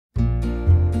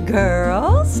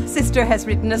Girls, Sister has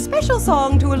written a special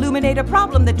song to illuminate a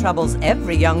problem that troubles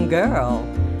every young girl.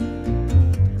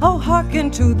 Oh,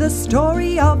 hearken to the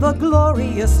story of a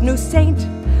glorious new saint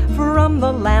from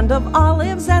the land of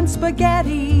olives and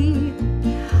spaghetti.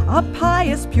 A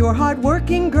pious, pure,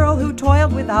 hard-working girl who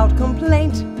toiled without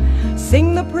complaint.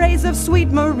 Sing the praise of sweet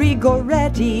Maria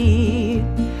Goretti.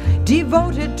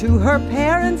 Devoted to her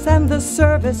parents and the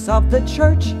service of the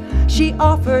church, she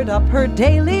offered up her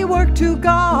daily work to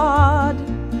God.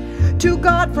 To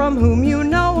God from whom you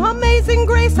know amazing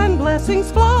grace and blessings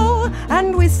flow,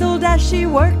 and whistled as she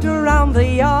worked around the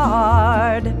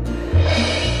yard.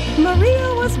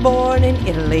 Maria was born in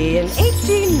Italy in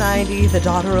 1890, the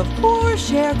daughter of poor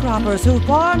sharecroppers who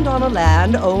farmed on a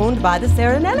land owned by the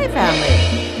Serenelli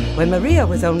family. When Maria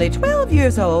was only 12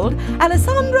 years old,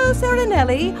 Alessandro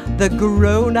Serenelli, the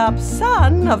grown-up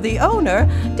son of the owner,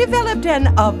 developed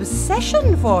an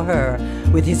obsession for her.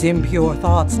 With his impure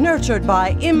thoughts nurtured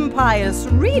by impious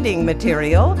reading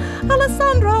material,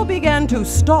 Alessandro began to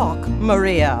stalk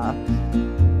Maria.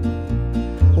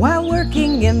 While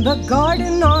working in the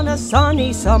garden on a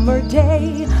sunny summer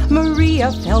day,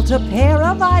 Maria felt a pair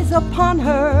of eyes upon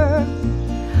her.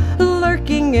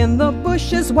 Lurking in the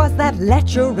bushes was that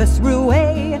lecherous roue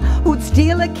who'd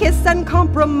steal a kiss and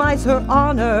compromise her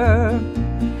honor.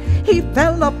 He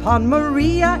fell upon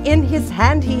Maria. In his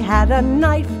hand he had a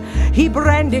knife. He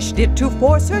brandished it to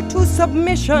force her to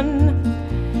submission.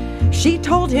 She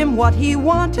told him what he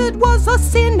wanted was a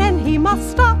sin and he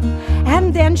must stop.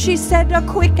 And then she said a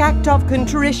quick act of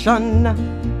contrition.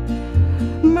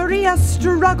 Maria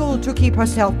struggled to keep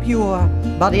herself pure,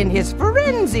 but in his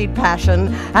frenzied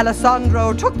passion,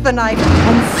 Alessandro took the knife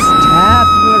and stabbed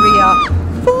Maria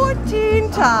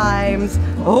 14 times.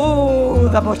 Oh,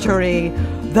 the butchery,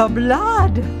 the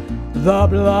blood, the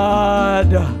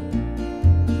blood.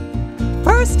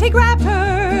 First he grabbed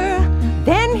her,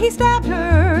 then he stabbed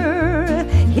her.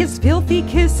 His filthy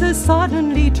kisses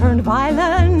suddenly turned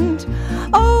violent.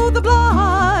 Oh, the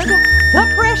blood,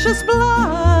 the precious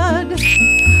blood.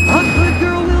 A good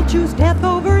girl will choose death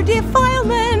over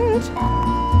defilement.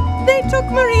 They took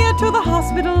Maria to the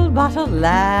hospital, but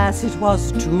alas, it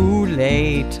was too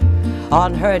late.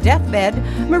 On her deathbed,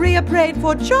 Maria prayed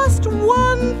for just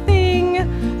one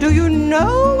thing. Do you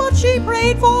know what she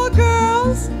prayed for,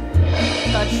 girls?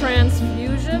 A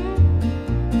transfusion?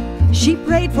 She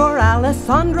prayed for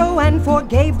Alessandro and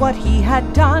forgave what he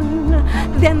had done.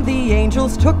 Then the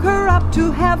angels took her up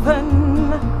to heaven.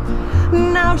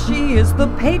 Now she is the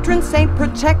patron saint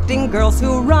protecting girls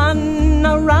who run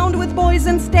around with boys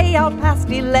and stay out past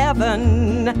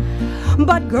 11.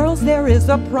 But girls, there is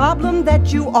a problem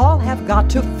that you all have got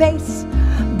to face.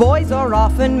 Boys are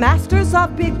often masters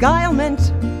of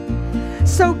beguilement.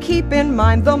 So keep in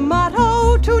mind the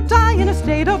motto, to die in a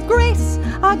state of grace.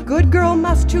 A good girl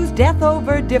must choose death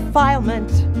over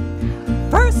defilement.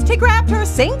 First he grabbed her,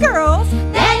 sing girls,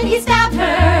 then he stabbed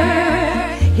her.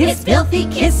 His filthy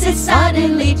kisses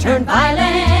suddenly turned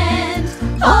violent.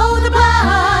 Oh, the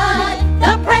blood,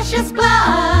 the precious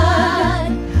blood.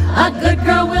 A good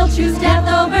girl will choose death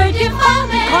over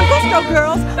defilement. Con gusto,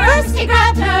 girls. First he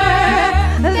grabbed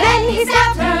her, then he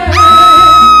stabbed her.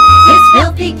 His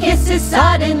filthy kisses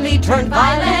suddenly turned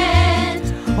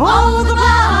violent. Oh, the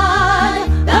blood,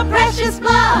 the precious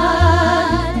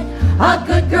blood. A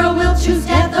good girl will choose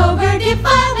death over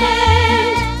defilement.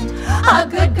 A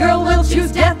good girl will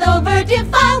choose death over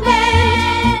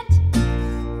defilement.